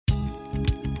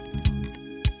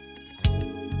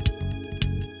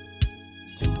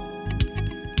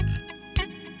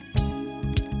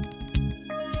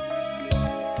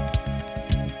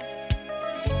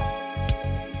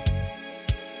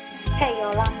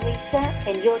I'm Lisa,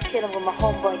 and you're chilling with my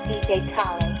homeboy DJ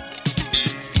Tolly.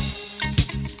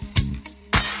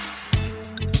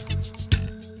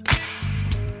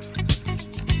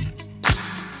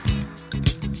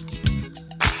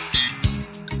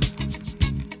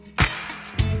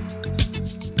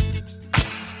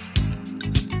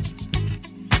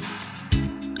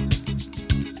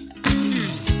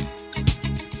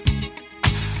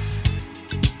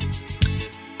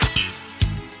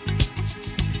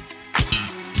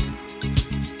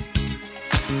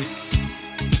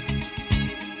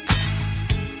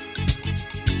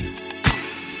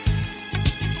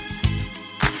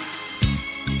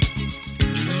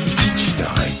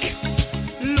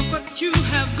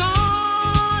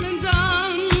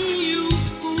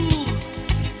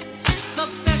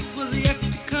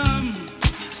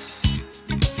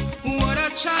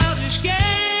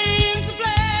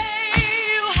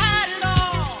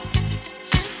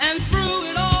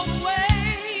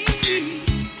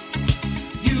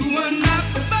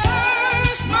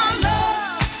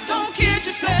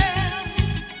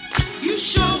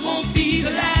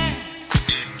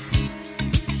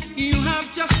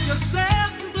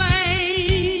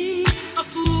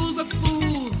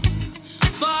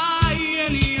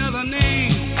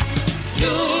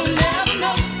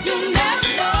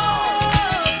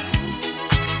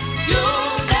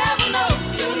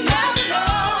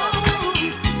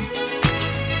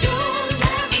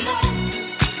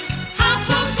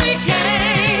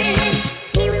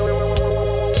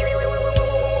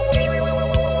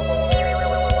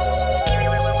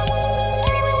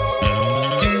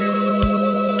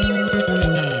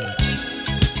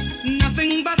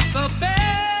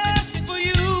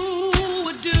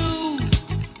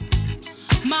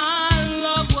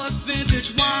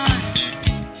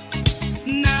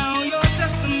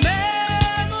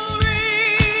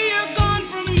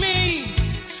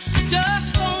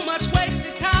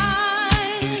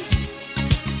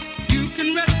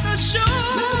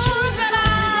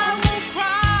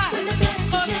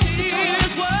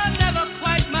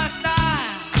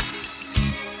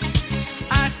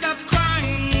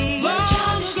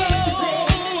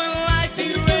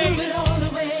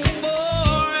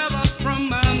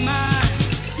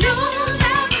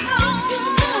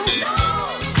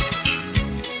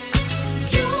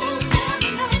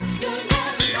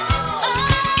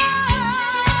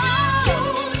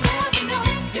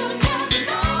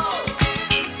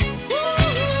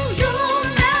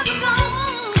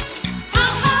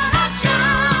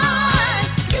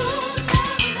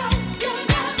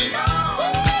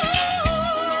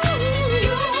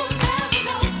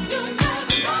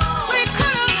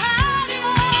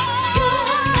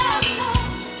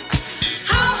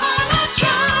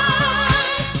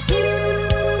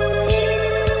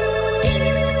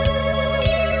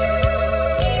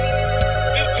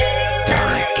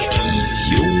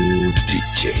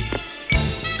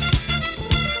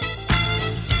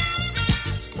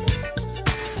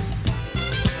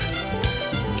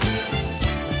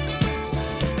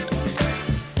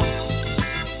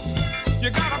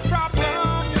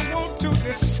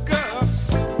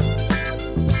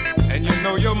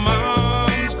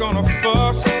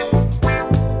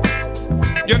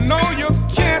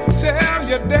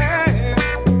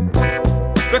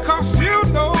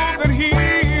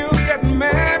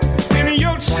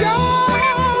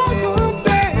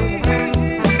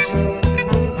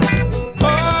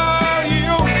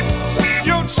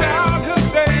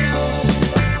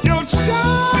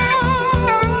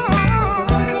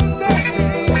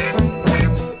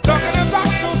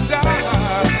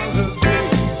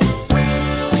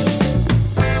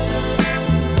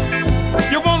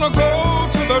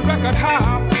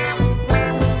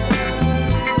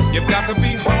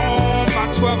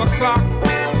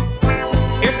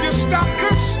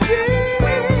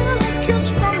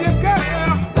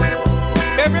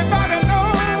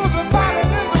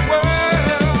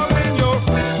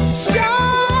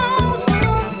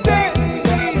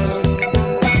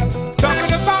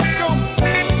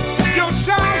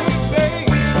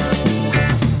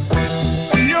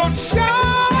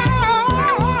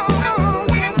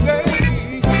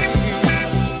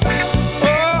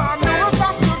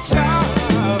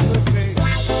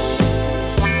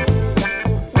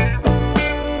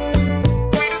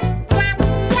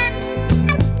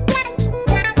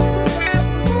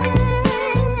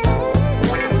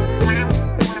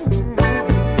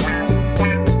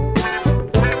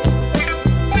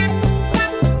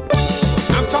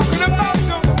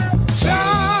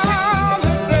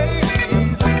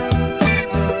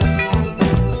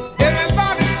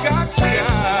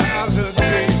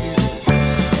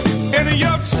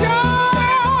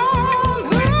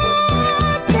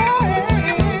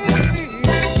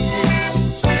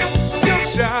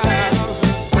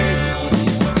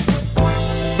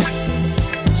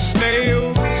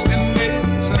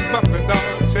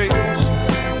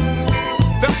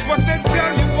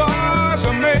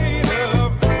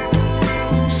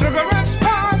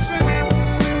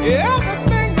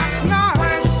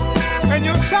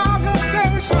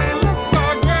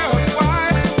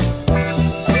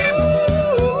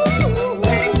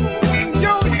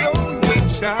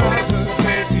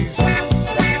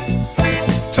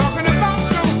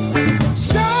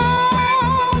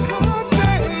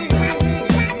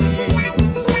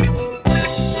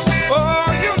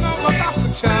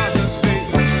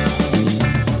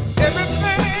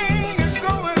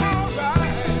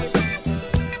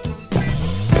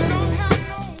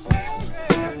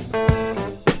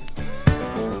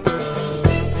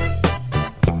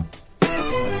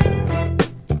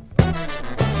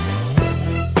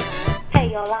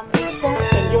 Hey y'all, I'm Lisa,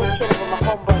 and you're chilling with my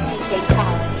homeboy DJ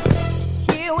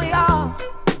Khaled. Here we are,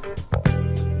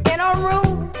 in a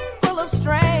room full of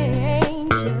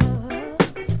strangers.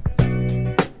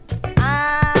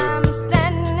 I'm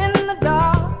standing in the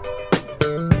dark,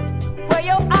 where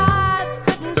your eyes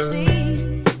couldn't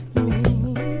see me.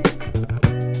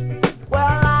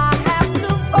 Well, I have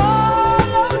to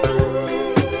follow you,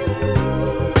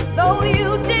 though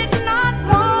you did not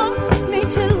want me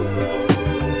to.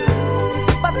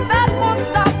 But that won't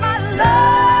stop my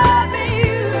loving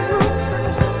you.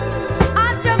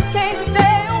 I just can't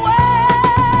stay away.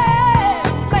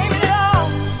 Blame it all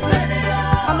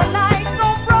on the nights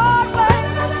on Broadway,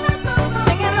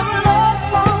 singing them love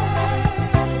songs,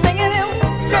 singing them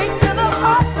straight to the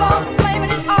heart songs.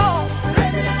 Blaming it all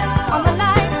on the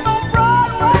nights on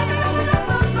Broadway,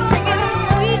 singing them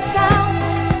sweet sounds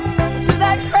to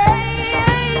that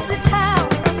crazy town.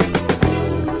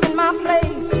 In my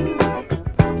place,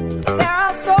 there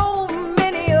are so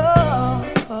many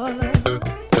others.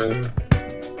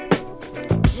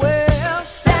 Well,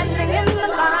 standing in the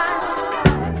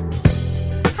line,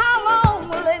 how long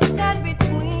will they stand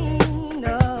between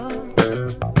us?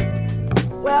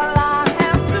 Well, I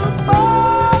have to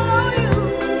follow you,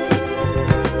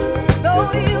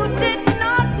 though you did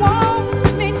not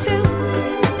want me to.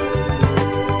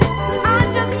 I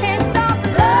just can't stop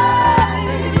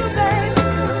loving you, baby.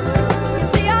 You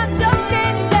see, I just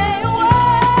can't stay away.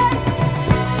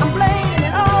 I'm blaming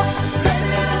it all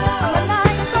on the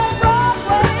nights on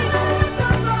Broadway,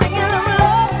 singing them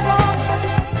love songs,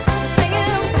 singing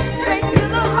them straight to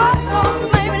the heart songs.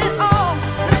 Blaming it all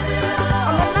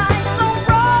on the nights on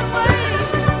Broadway,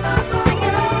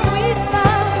 singing them sweet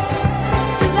sounds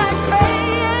to that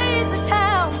crazy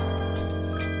town.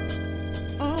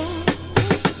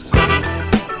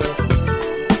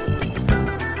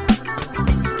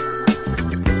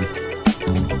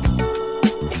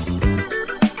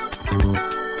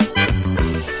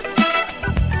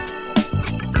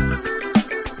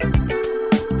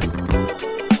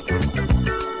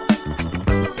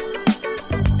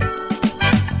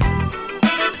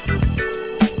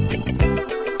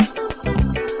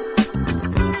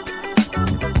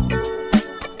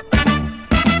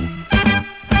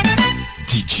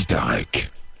 Digitarek.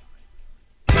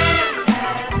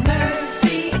 Have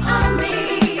mercy on me.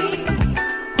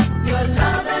 Your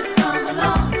love has come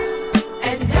along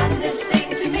and done this thing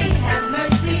to me. Have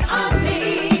mercy on me.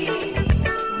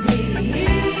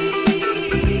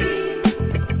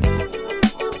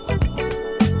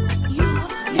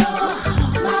 You're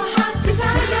my heart's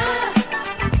desire.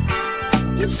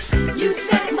 You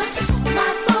set my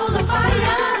soul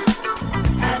afire.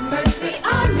 Have mercy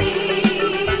on me.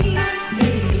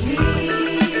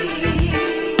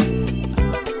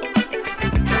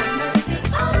 Have mercy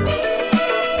on me.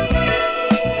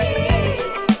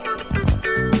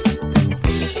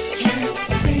 Can't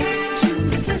seem to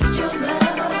resist your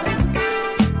love.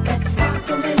 That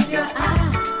sparkle in your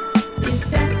eye. Is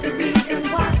that the reason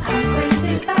why I'm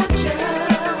crazy about you?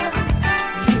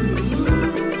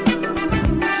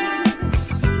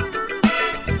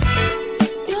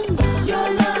 Your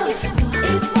love is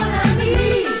what I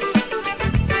need.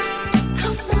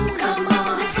 Come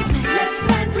on, let's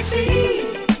plant the seed.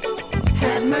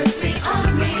 Have mercy on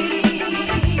me.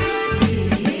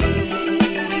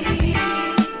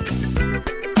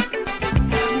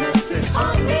 Have mercy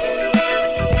on me.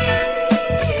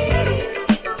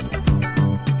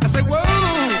 I say, whoa,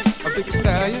 a big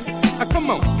stallion. Come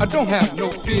on, I don't have no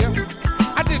fear.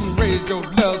 I didn't raise your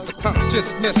love's a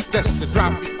consciousness just to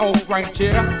drop it off right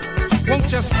here.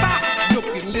 Won't you stop, look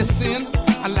and listen?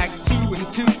 I like 2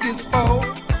 and 2 is 4.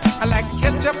 I like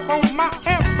ketchup on my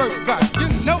hamburger. You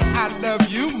know I love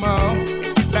you more.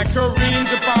 Like Kareem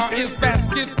Jabbar is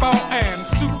basketball and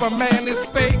Superman is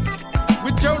fake.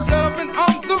 With your loving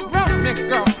arms around me,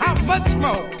 girl, how much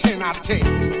more can I take?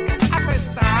 I say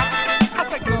stop, I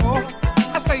say go,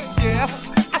 I say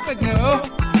yes, I say no,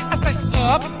 I say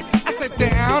up, I say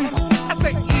down, I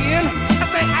say in, I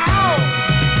say out.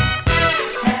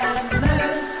 Have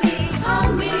mercy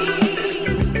on me.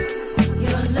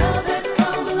 Your love has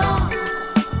come along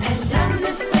and done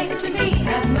this thing to me.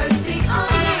 Have mercy on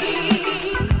me.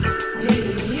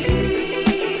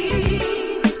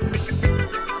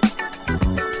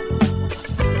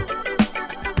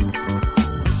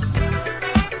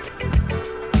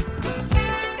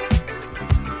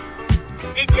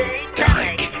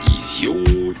 Tarek is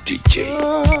your DJ.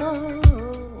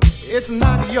 It's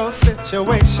not your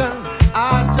situation.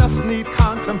 I just need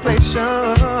contemplation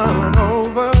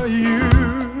over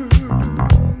you.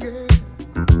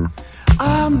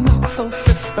 I'm not so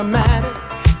systematic.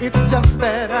 It's just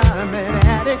that I'm an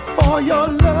for your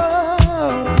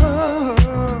love,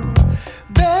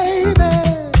 baby.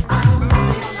 I'm the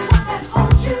one that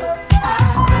holds you.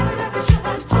 I never should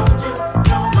have told you.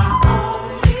 You're my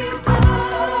only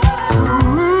girl.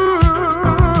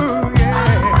 Ooh, yeah.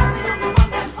 I'm the only one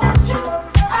that holds you.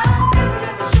 I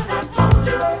never should have told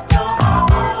you. You're my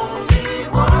only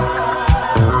one.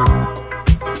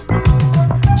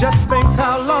 Just think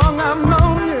how long I've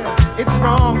known you. It's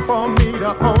wrong for me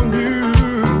to own you.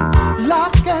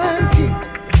 Lock and key,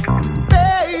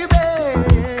 baby.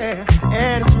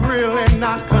 And it's really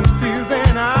not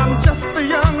confusing. I'm just a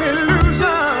young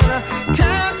illusion.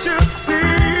 Can't you see?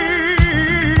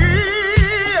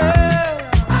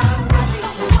 Yeah. I'm the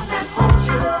only one that holds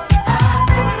you. I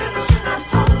never should have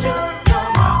told you. You're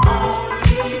my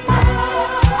only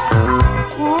girl.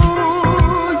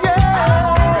 Ooh, yeah.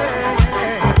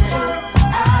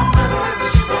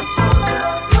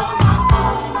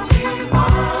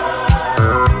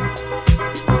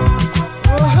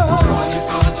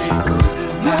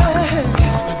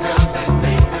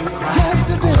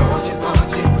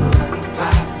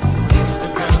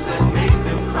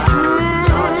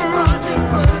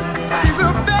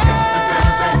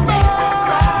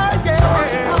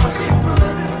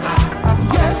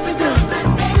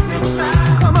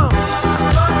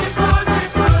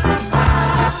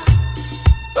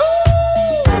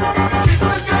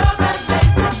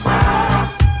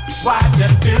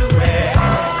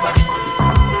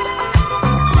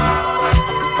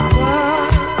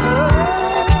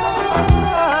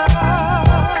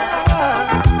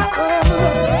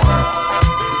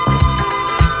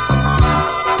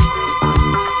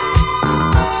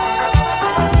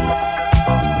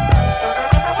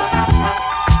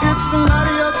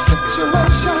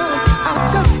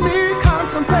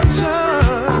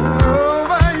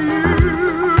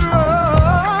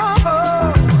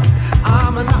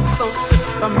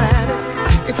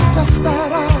 It's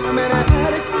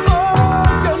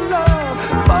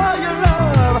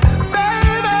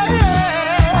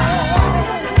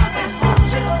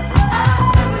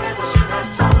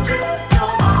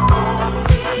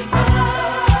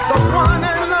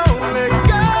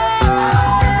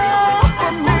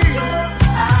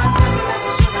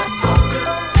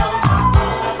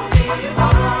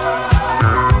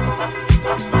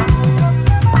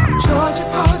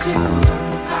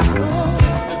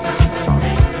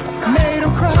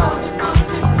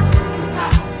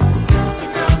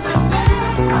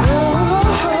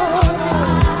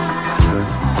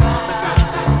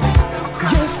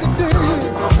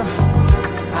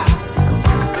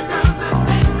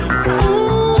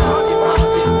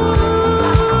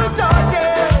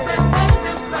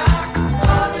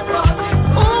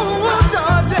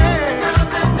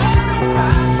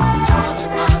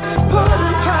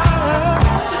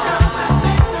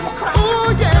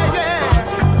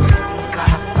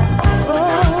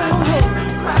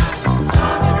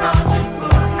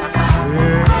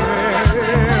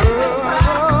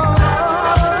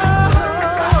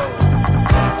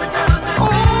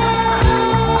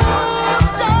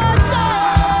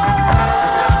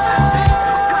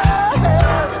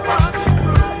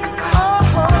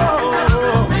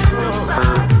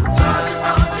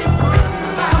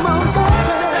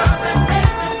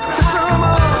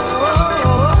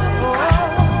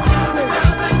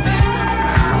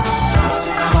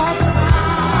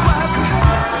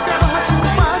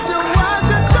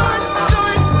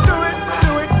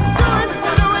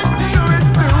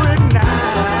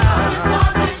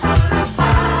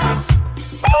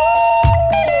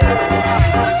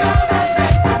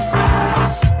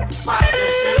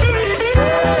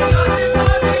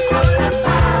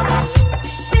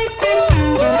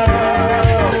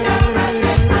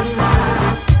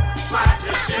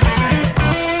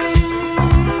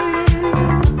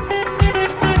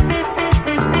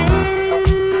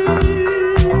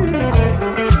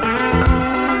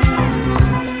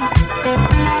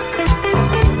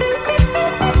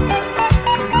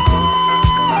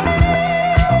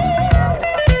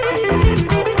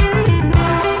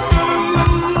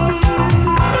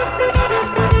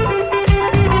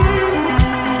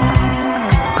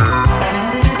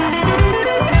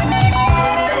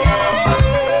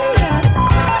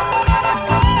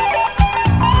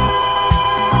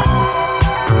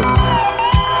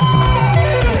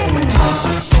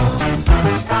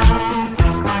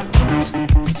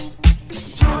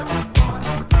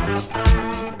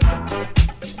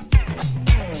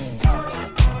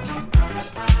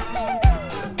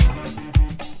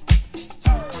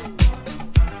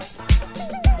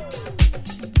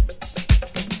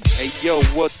Yo,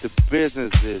 what the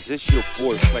business is? It's your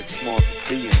boy Flex Monster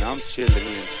D, and I'm chilling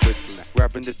in Switzerland,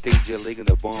 rapping the DJ League and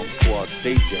the Bomb Squad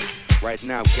DJ. Right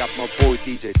now, got my boy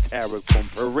DJ Tarek from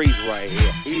Paris right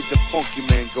here. He's the funky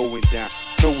man going down.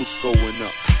 Know what's going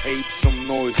up. Ape some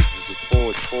noise. It's a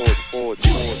forward. Do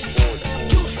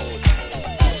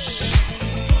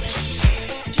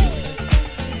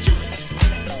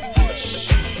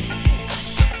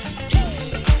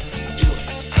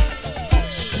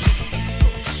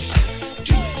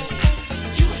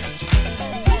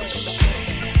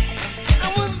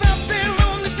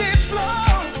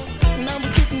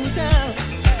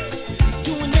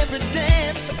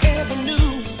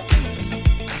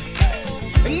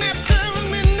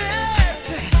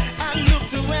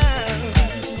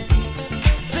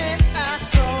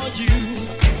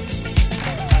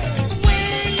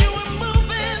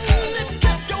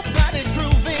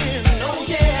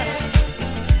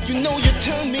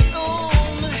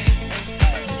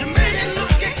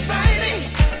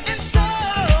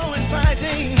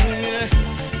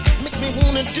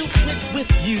it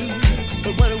with you,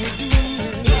 but what do we do?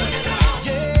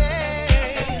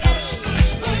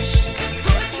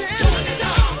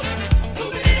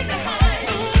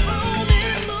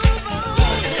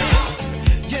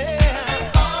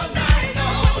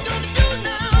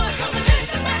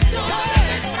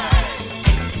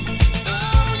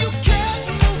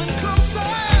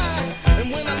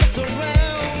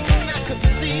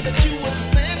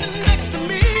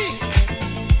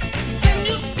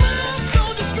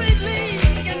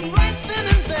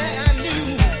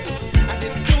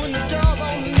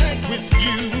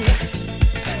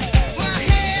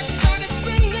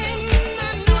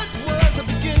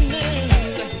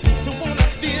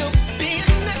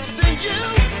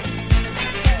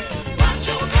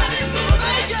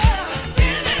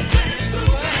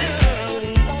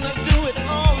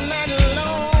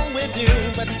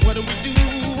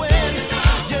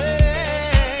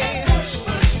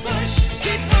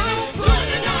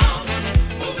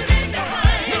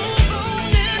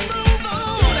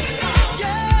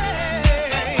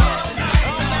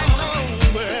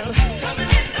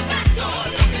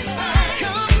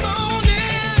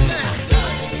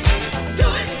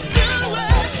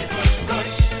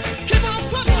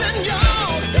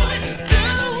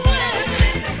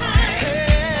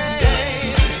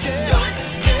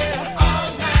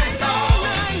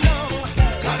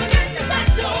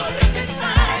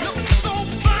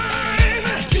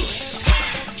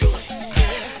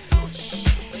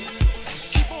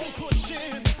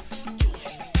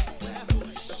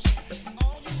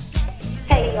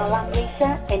 I'm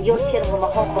Lisa, and you're chilling with my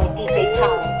homeboy DJ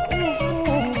Tom.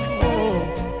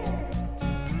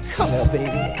 Come here,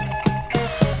 baby.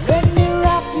 Let me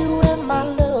wrap you in my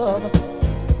love.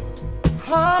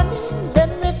 Honey, let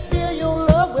me fill your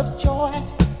love with joy.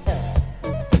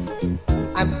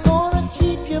 I'm gonna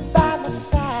keep you by my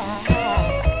side.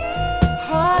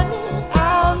 Honey,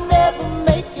 I'll never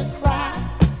make you cry.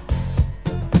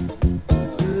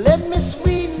 Let me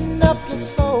sweeten up your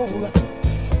soul.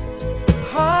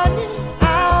 Honey,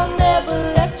 I'll never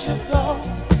let you go.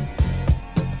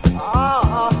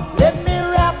 Let me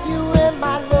wrap you in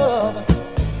my love.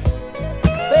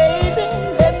 Baby,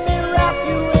 let me wrap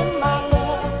you in my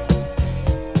love.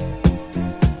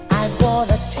 I'm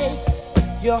gonna take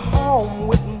you home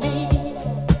with me.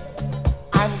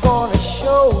 I'm gonna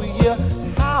show you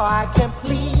how I can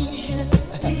please you.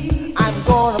 I'm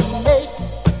gonna make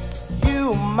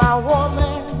you my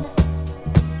woman.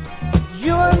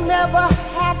 You'll never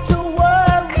have to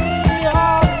worry,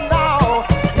 oh no.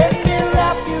 Let me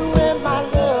wrap you in my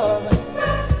love.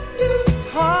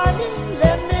 Honey,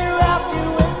 let me wrap you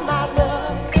in my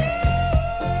love.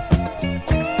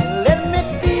 Let me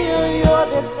feel your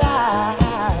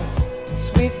desires,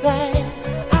 sweet thing.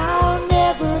 I'll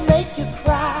never make you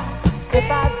cry. If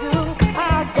I do,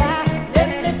 I'll die. Let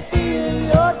me feel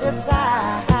your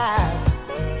desires.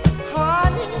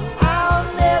 Honey, I'll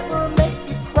never make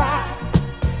you cry.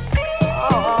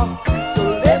 So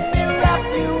let me wrap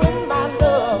you in my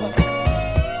love.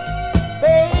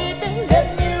 Baby, let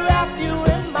me wrap you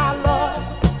in my love.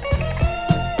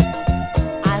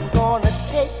 I'm gonna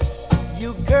take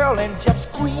you, girl, and just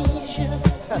squeeze you.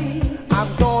 I'm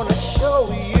gonna show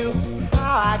you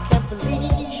how I can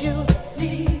please you.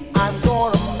 I'm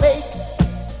gonna make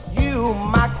you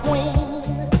my queen.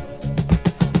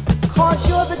 'Cause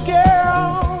you're the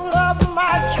girl of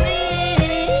my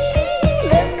dream.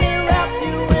 Let me wrap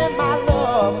you in my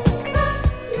love.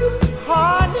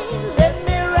 Honey, let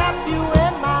me wrap you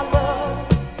in my love.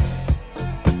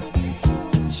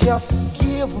 Just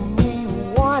give me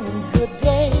one good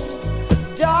day.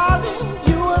 Darling,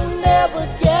 you will never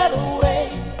get away.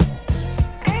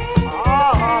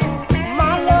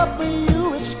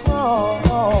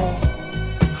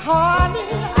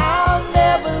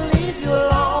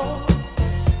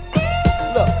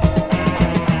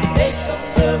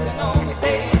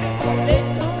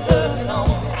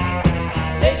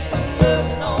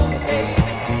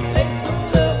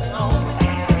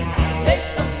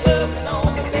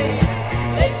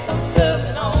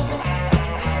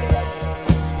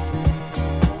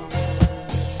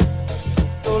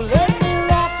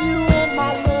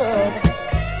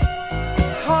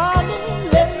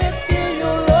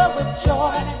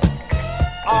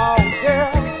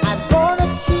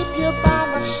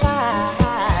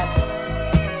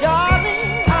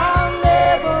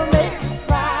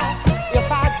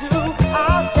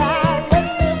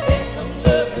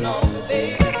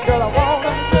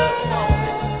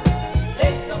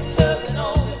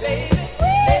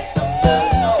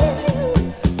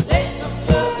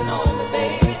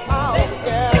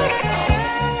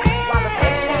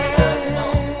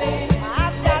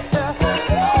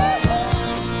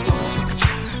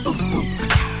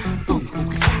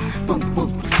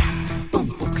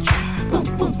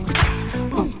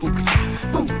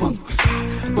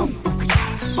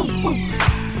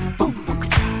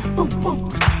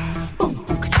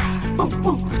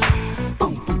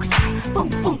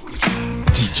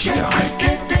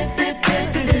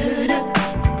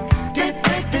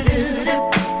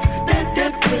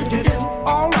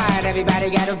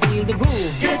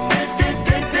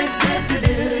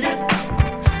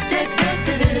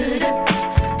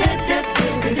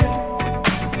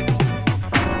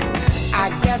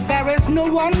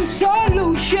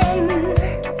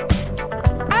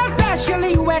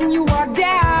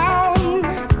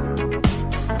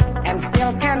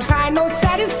 still can't find no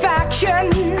satisfaction.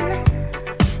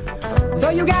 Though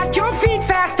you got your feet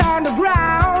fast on the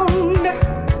ground,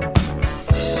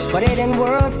 but it ain't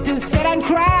worth to sit and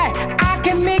cry. I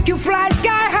can make you fly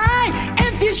sky high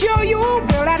if you show you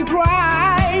will and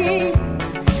try.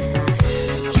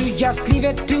 You just leave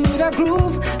it to the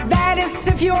groove. That is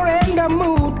if you're in the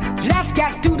mood. Let's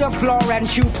get to the floor and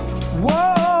shoot.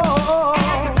 Whoa.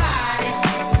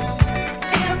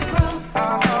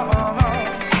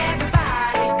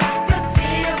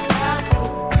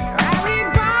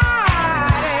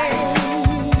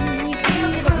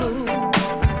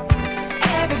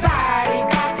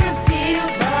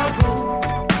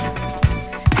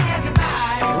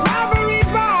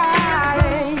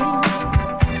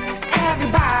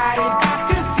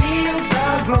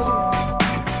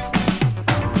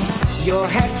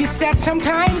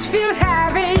 Sometimes feels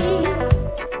heavy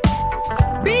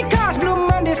because Blue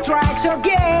Monday strikes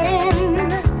again.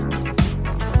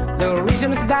 The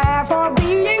reason is there for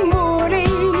being moody.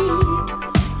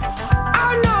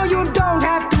 I know you don't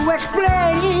have to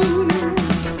explain,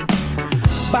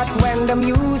 but when the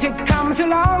music comes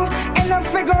along and the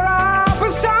figure of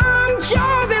a song,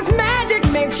 sure, this magic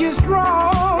makes you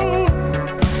strong.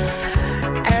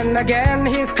 And again,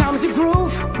 here comes the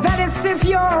groove. That is if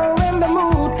you're in the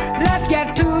mood. Let's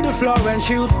get to the floor and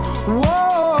shoot.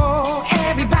 Whoa,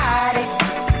 everybody,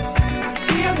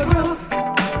 feel the groove.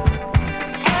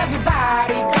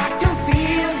 Everybody got to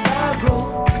feel the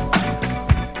groove.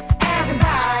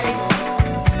 Everybody,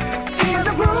 feel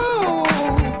the groove.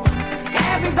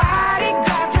 Everybody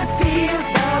got to feel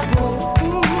the groove.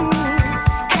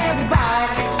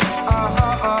 Everybody,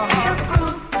 feel the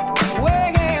groove.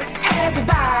 Wiggle.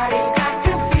 Everybody got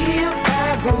to feel the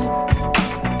groove.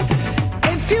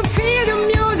 If you feel the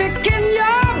music in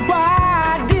your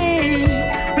body,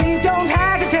 please don't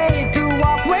hesitate to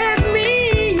walk with me.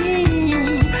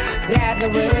 Let the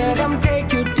rhythm take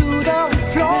you to the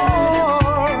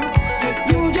floor.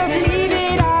 You just leave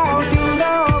it all to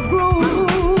the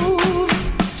groove.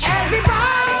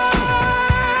 Everybody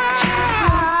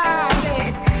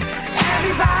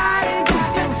got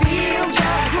to feel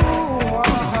the groove.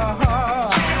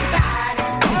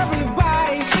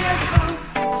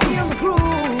 Everybody feel the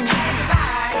groove.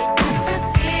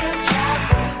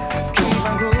 Keep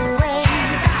on grooving.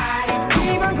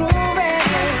 Keep on grooving.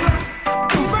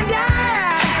 Keep on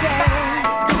dancing.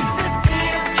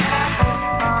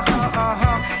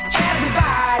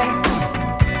 Everybody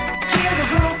feel the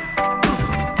groove.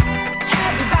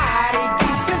 Everybody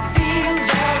got to feel the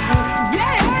groove.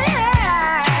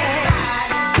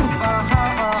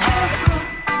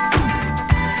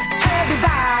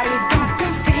 Everybody got to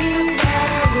feel the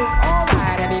groove. All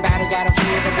right, everybody got to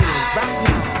feel the groove right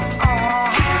now.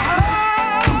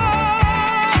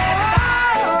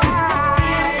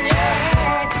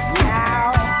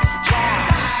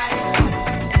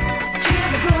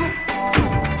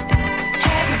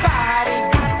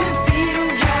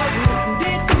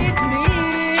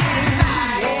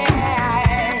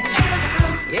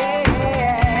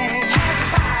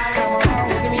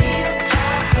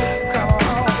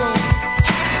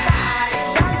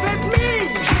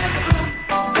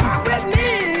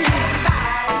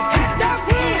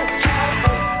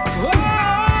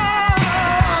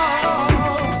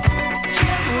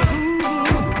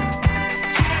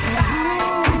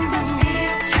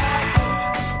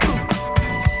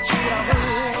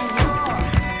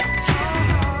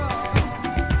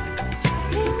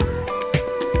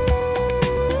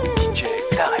 DJ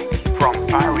Tarek from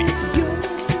Paris.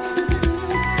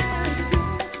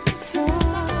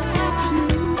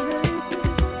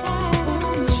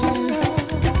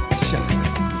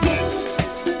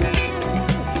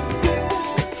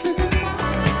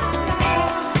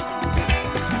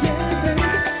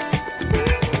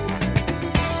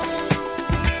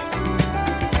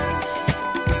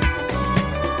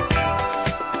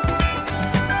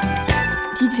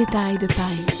 DJ Tarek de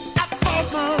Paris. I thought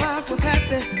my life was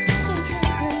happy.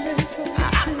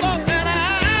 I thought that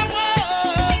I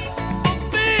was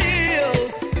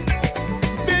fulfilled.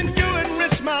 Then you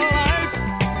enriched my life.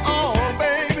 Oh,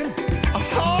 baby, a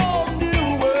whole new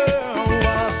world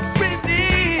was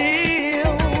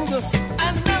revealed. I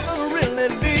never really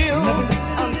lived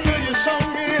until you showed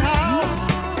me how.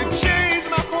 It changed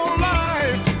my whole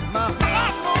life. My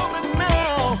heart knows it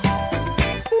now.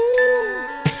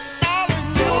 Darling,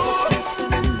 you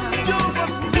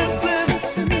was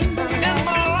missing.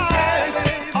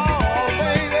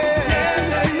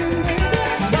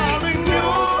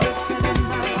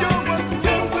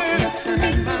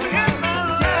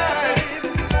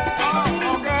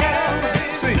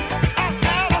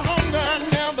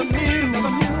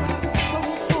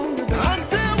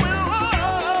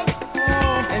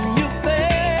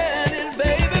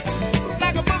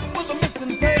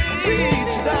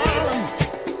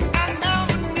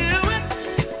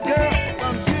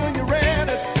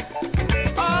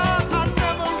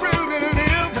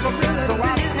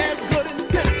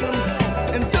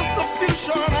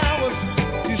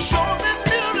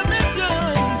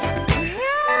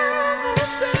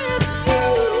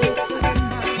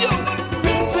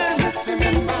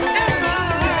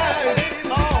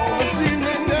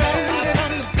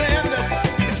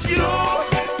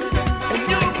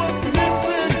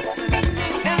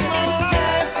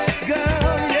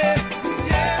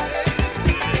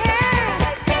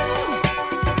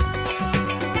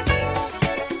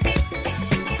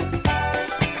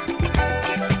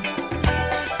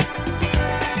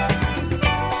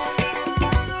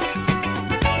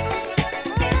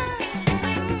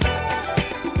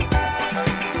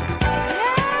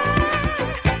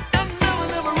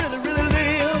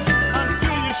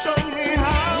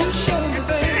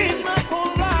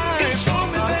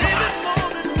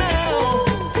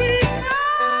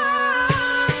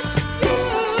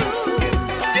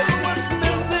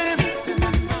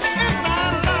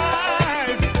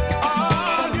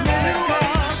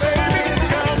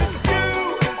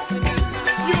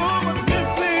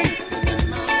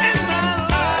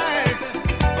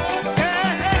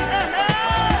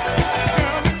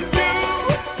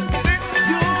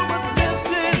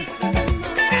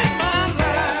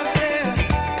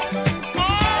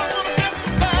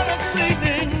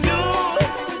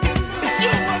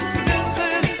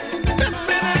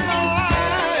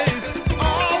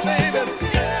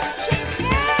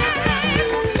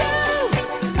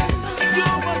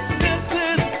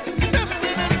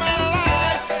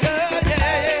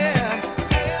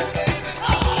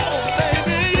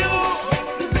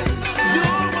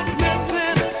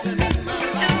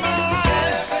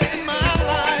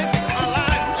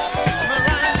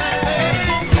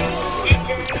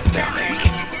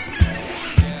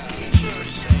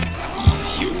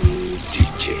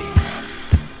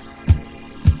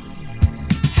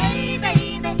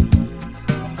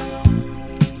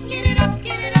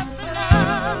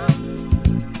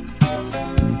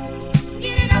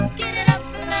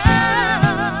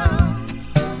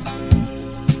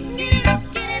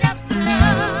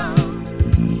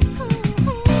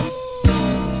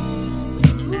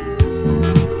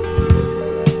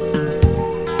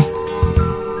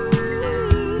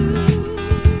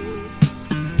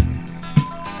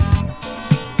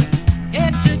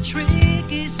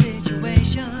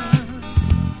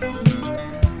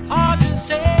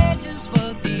 say just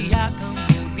what the outcome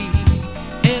will be.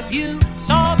 If you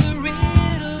solve the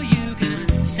riddle, you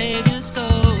can save your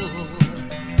soul.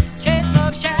 Chase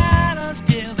love shadows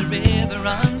till the river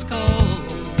runs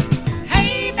cold.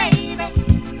 Hey baby,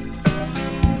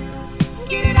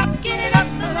 get it up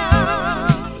the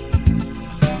love.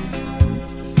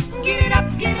 Get it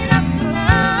up the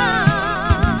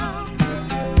love.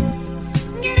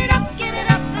 Get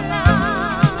it up the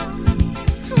love.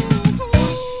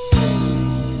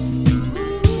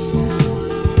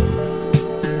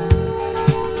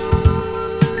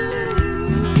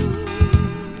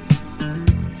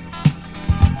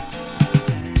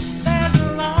 There's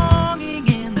a longing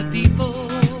in the people.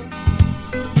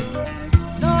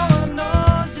 No one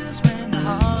knows just when the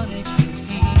heartaches will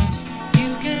cease.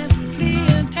 You can flee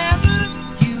and tether,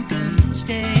 you can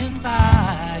stay and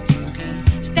fight, you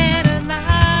can stand in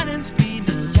line and scream,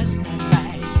 it's just not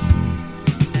right.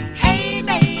 Hey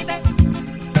baby,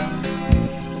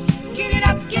 get it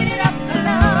up the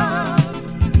love.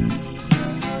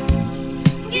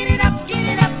 Get it up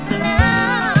the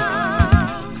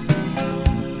love.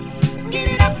 Get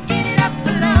it up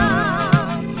the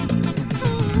love.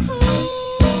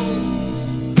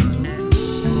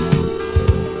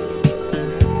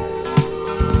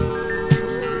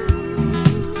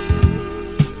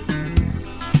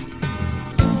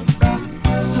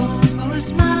 So for a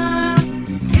smile,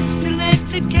 it's too late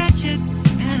to catch it,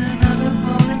 and another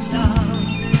falling star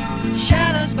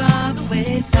shadows by the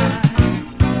wayside.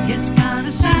 It's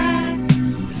kinda sad.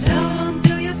 Seldom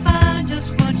do you find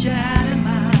just what you had in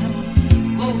mind.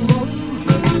 Oh, oh,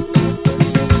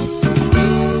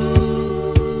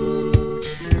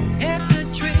 it's a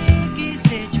tricky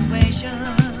situation.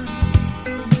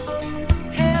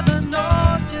 Heaven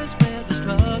knows just where the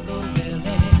struggle will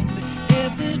end.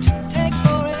 If it takes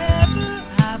forever,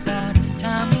 I've got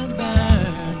time to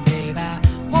burn, babe. I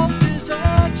won't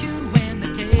desert you when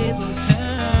the tables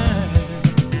turn.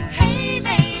 Hey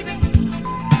baby,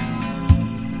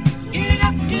 get it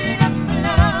up the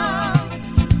love.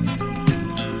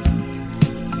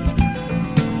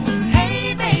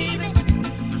 Hey baby,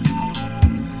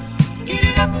 get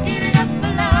it up the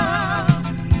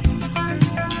love.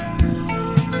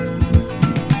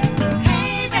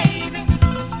 Hey baby,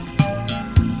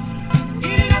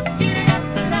 get it up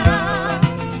the love.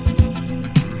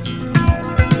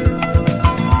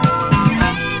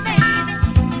 Hey baby,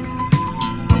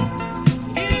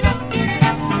 get it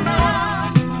up the love.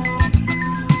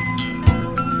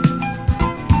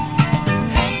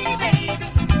 Hey baby,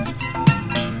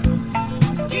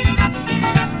 get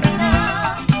it up the love.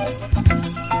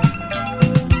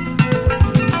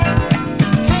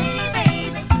 Hey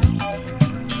baby,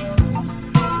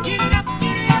 get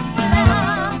it up the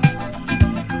love.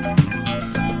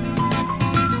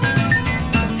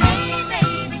 Hey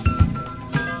baby,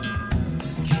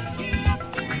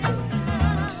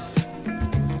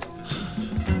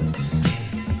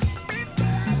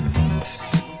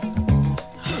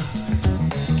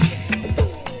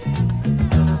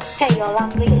 Hey y'all, I'm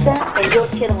Lisa, and you're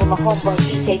chilling with my homeboy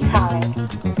DJ Khaled.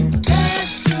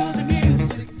 Dance to the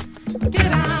music.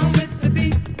 Get on with the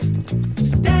beat.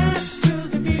 Dance to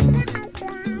the music.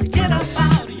 Get up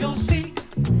out of your seat.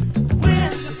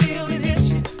 When the feeling hits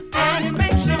you and it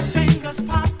makes your fingers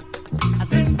pop,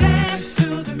 then dance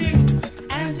to the music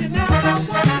and you never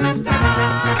want to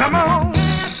stop. Come on,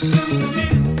 Dance to the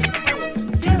music.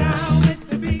 Get on with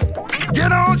the beat.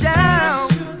 get on down.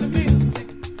 Dance to the music.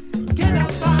 Get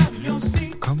up out of your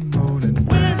seat. Come on and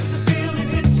When the feeling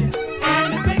hits you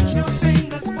and it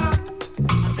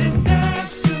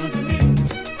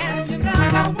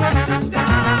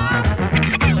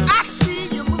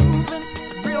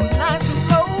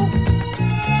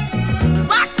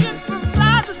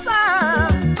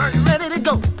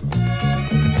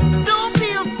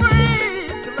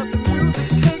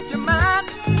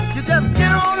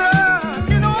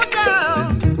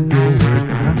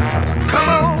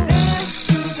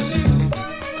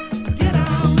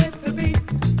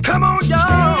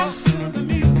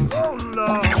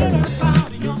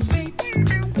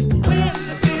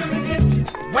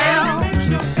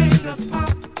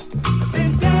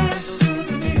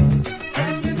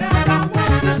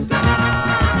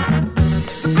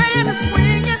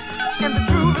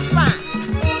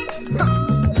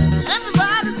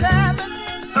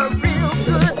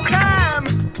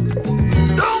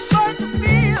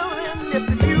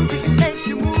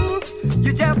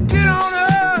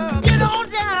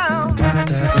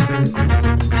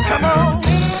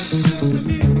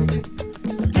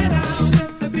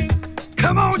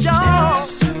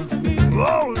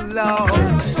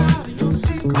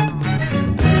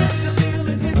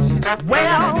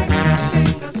Well,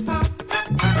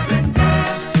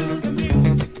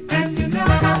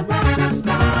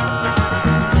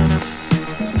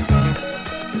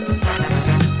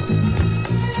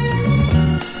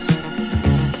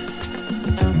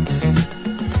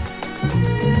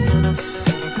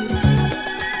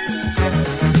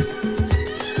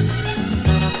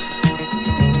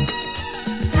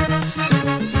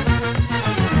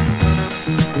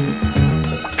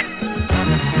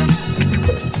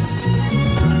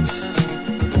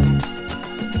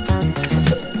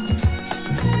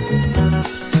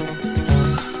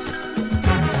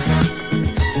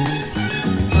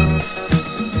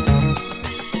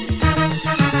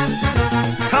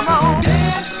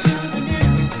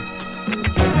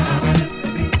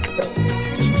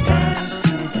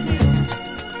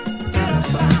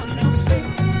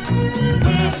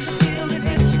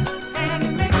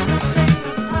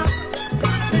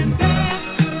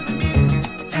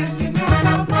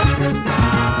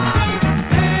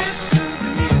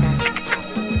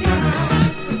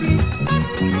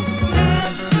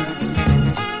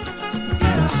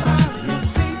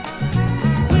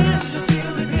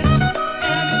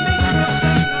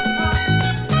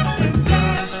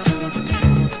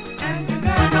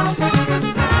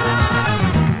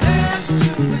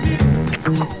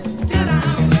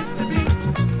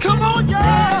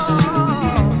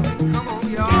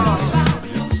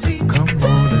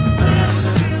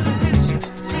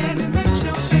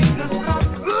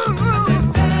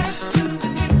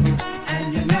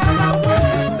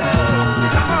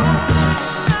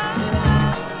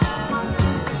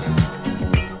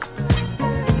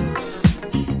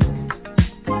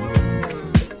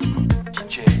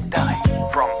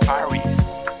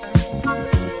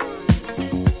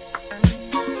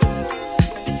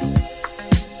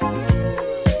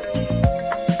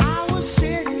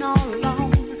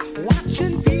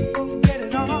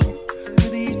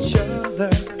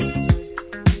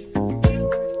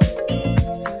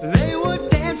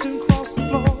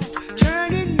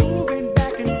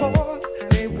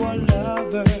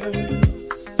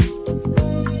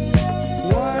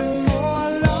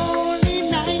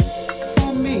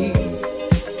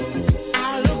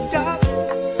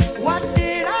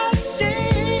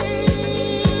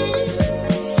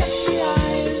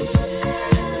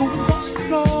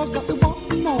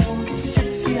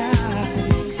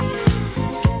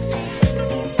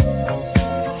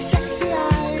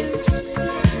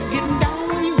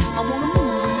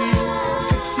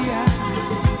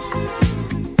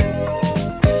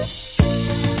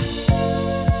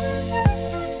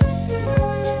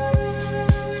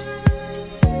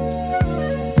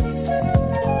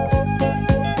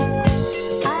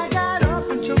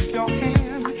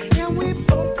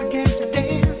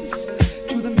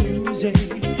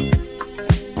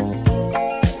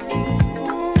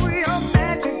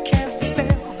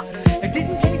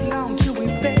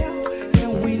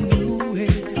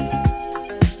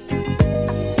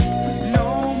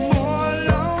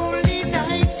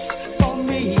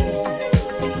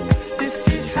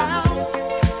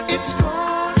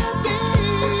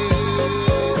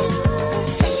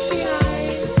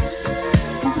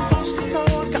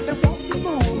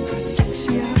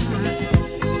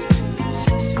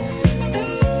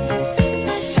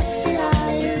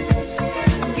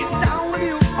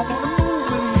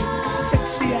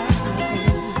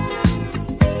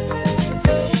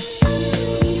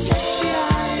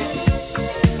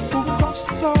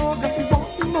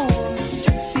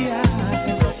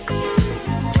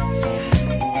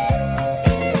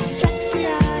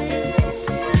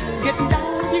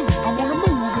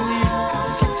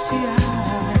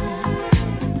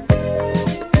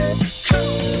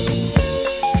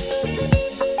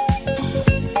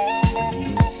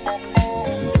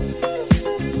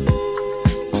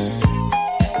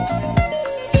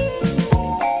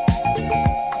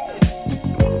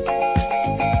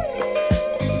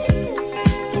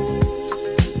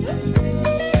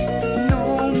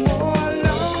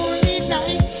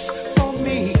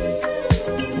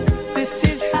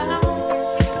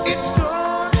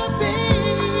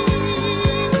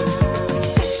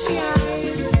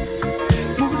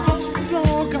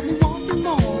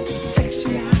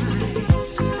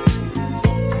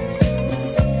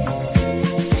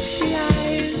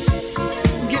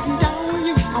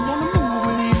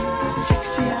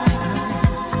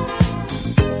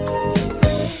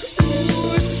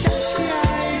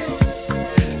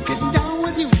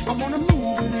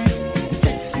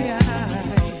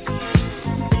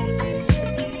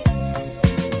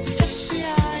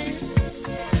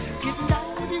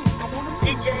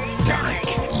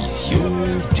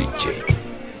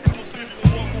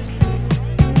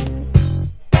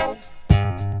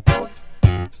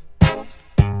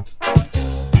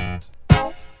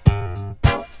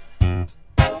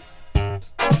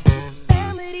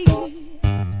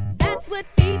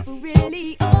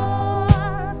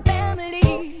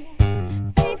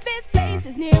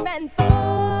 places near and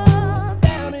far.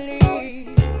 Family,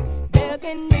 there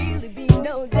can really be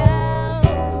no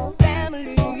doubt.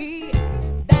 Family,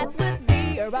 that's what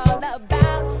we are all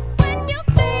about. When you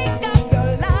think of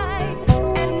your life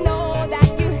and know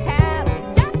that you have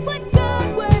just what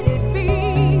good would it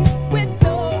be with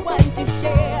no one to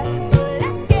share. So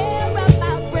let's care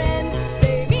about friends,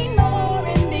 they mean more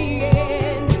in the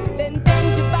end than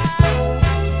things you buy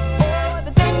or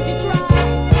the things you try.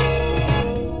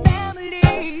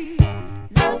 Family,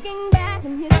 looking back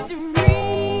in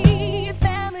history.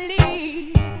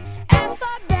 Family, as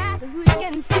far back as we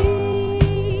can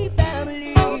see.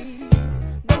 Family,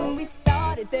 when we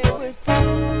started there were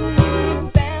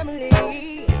two.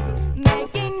 Family,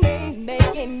 making me,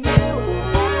 making you.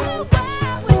 Oh, why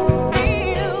would we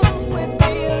feel with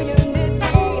real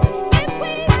unity if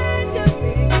we learn to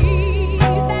believe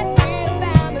that we're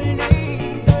family?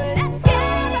 So let's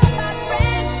care about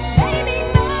friends, they mean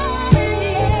more in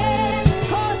the end.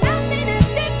 'Cause happiness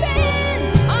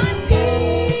depends on people.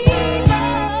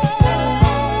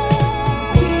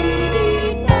 We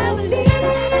need family.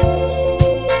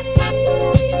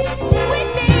 We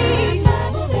need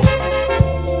family.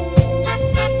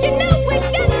 You know we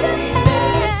got to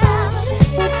have.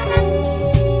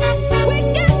 We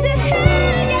got to have,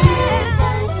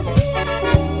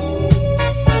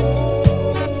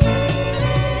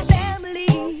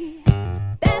 family.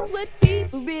 That's what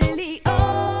people really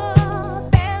are.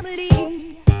 Family,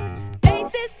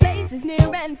 faces, places near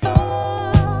and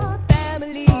far.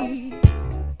 Family,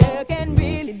 there can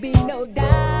really be no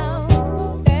doubt.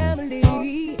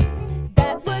 Family,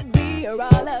 that's what we are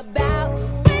all about.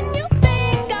 When you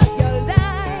think of your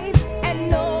life and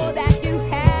know that you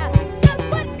have just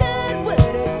what good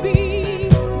would it be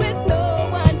with no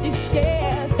one to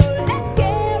share. So let's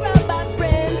care about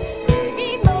friends, they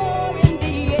mean more in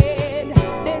the end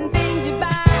than things you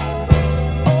buy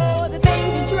or the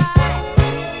things you try.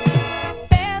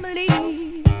 Family,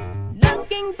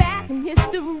 looking back in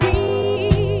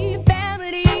history.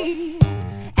 Family,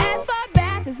 as far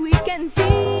back as we can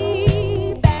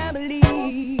see. Family,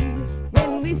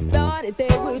 when we started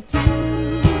there were two.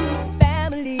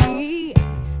 Family,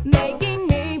 making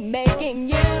me, making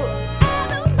you. All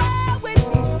the while when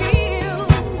we feel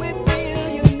with real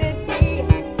unity,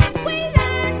 if we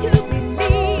learn to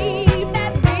believe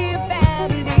that we're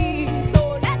family. So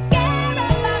let's care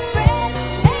about friends,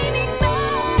 they mean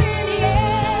more in the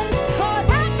end. 'Cause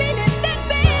happiness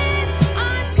depends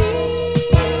on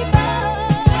people.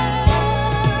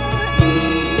 We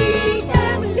need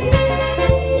family.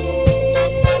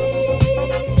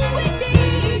 We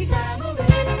need family.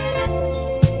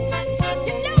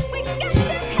 You know we got to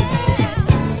have.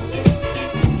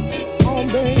 Oh,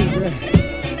 baby.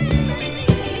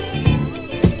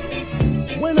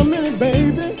 Wait a minute,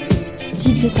 baby.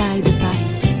 DJ Ty de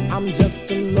Paris. I'm just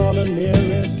an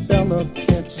ordinary fella,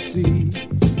 can't you see?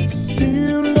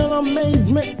 Still in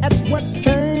amazement at what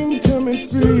came to me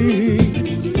free.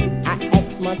 I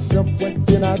ask myself, what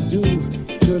did I do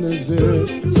to deserve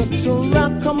such a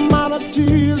rare commodity?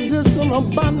 Is this an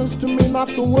abundance to me, not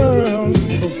the world?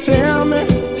 So tell me,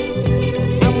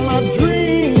 am I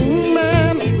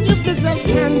dreaming? If it's as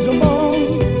tangible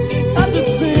as it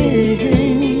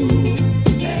seems,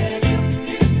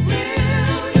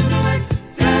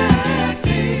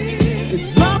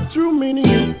 it's not true meaning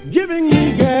you giving me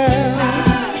gas.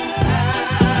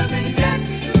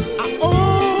 I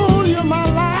owe you my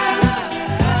life.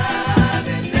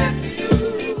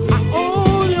 I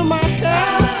owe you my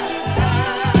health.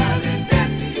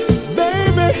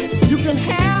 Baby, you can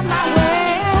have my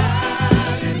wealth.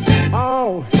 Oh,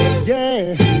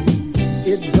 yeah.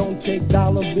 It don't take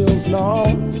dollar bills, no.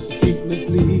 Keep me,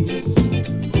 please.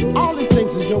 All it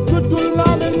takes is your good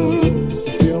loving,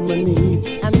 fill my needs,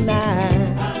 and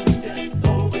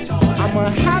I'm a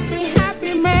happy,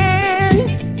 happy man.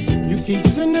 You keep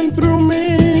sending through me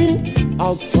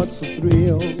all sorts of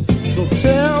thrills. So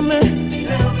tell me,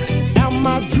 am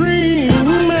I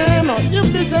dreaming, or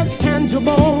if it's as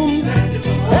tangible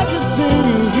as it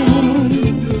seems?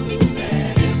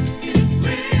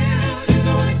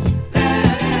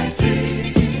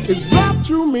 It's not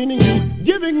true meaning you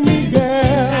giving me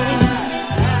gas.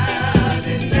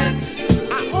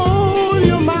 I owe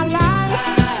you my life.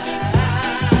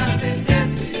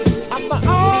 After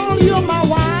all, you're my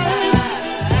wife.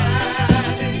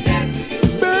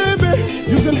 Baby,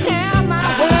 you can have my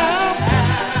wealth.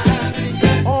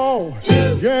 Oh,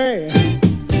 yeah.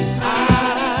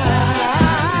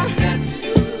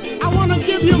 I wanna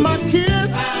give you my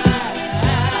kids.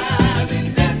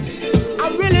 I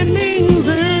really mean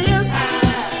this.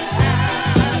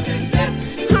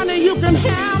 Honey, you can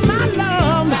have my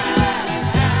love.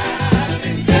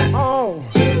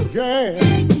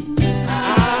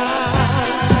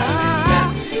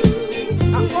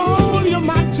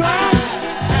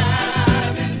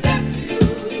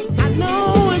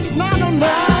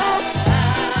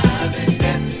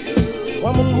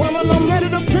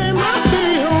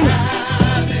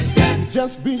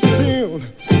 just be still.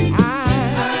 I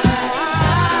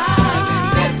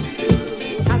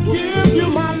give you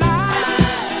my life.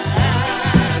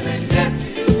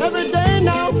 Every day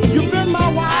now, you've been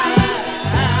my wife.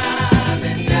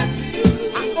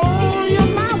 I owe you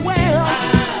my well.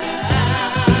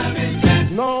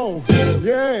 No,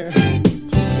 yeah.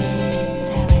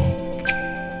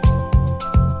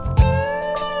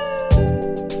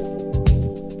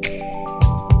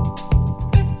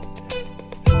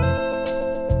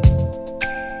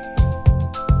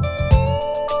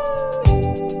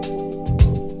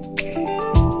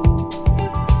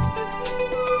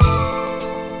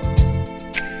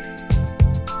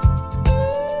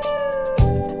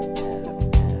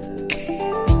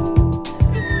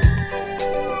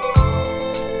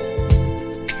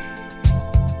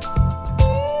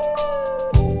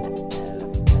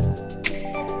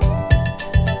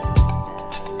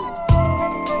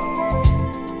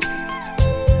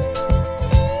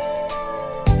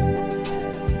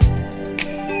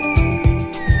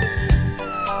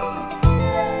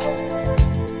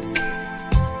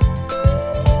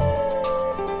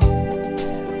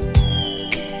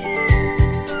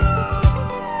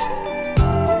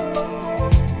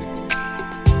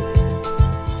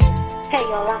 Hey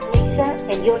y'all, I'm Lisa,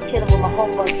 and you're chilling with my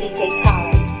homeboy DJ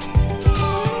Khaled.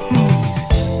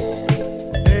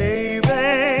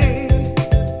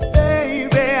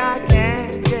 Baby, I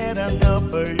can't get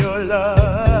enough of your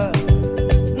love.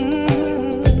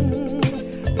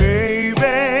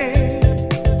 Baby,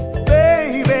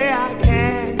 I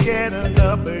can't get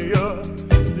enough of your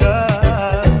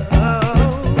love.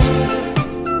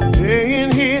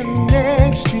 Laying here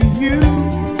next to you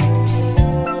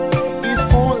is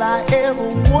all I ever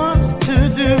wanted to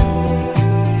do.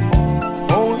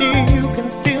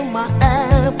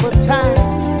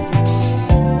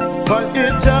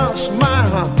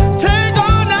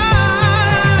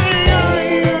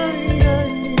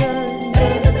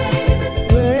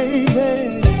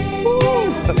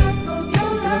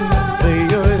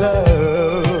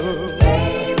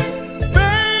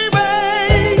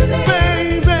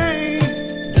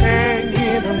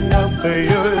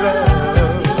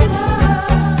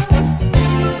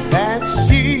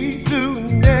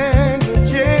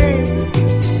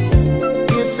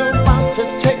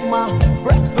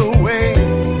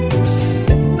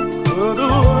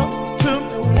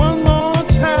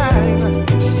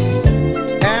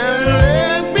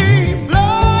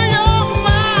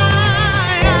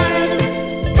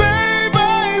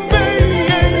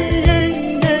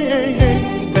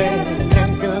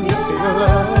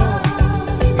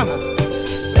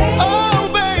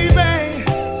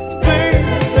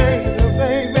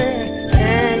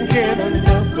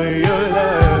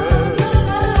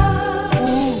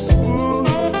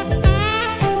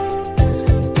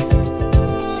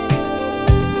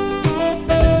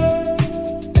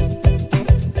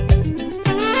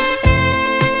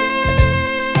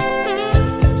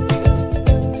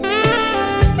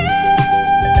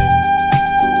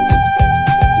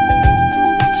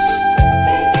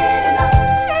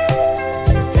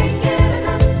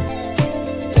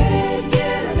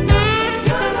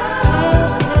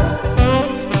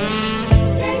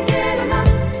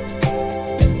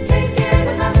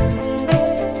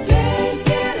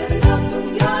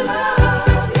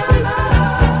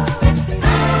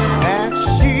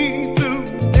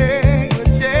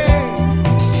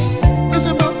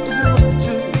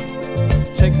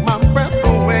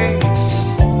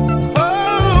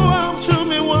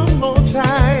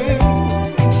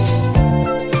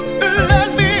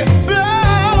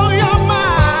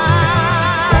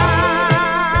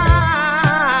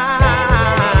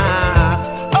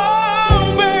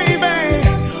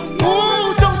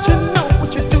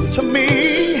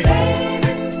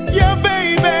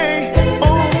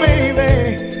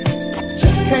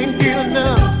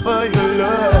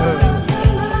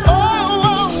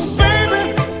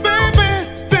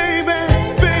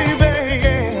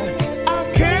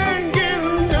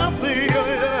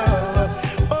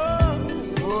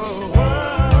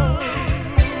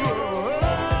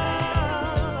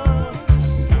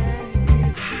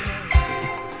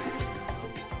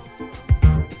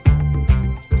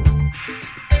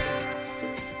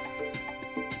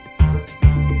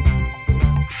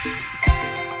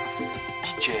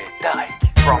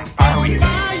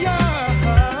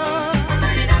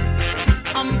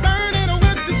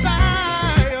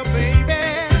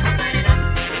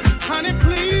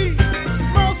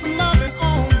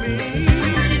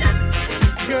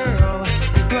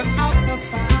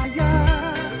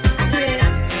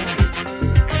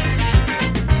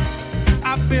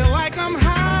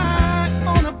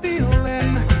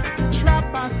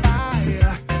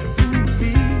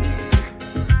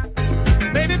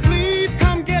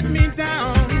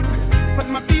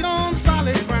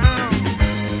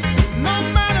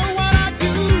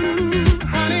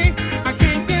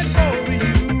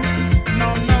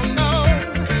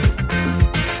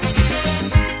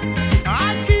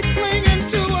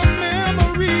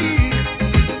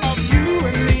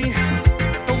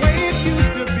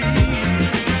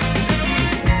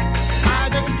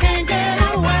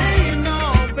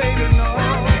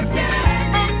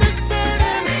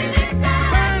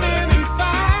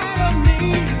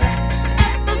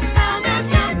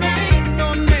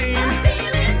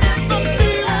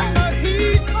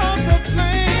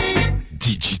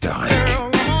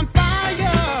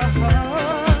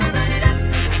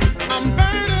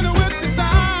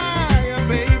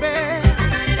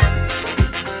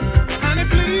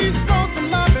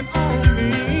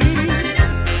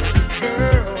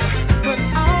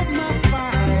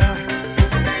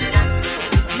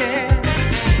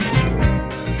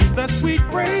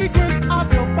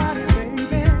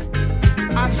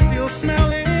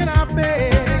 smelling.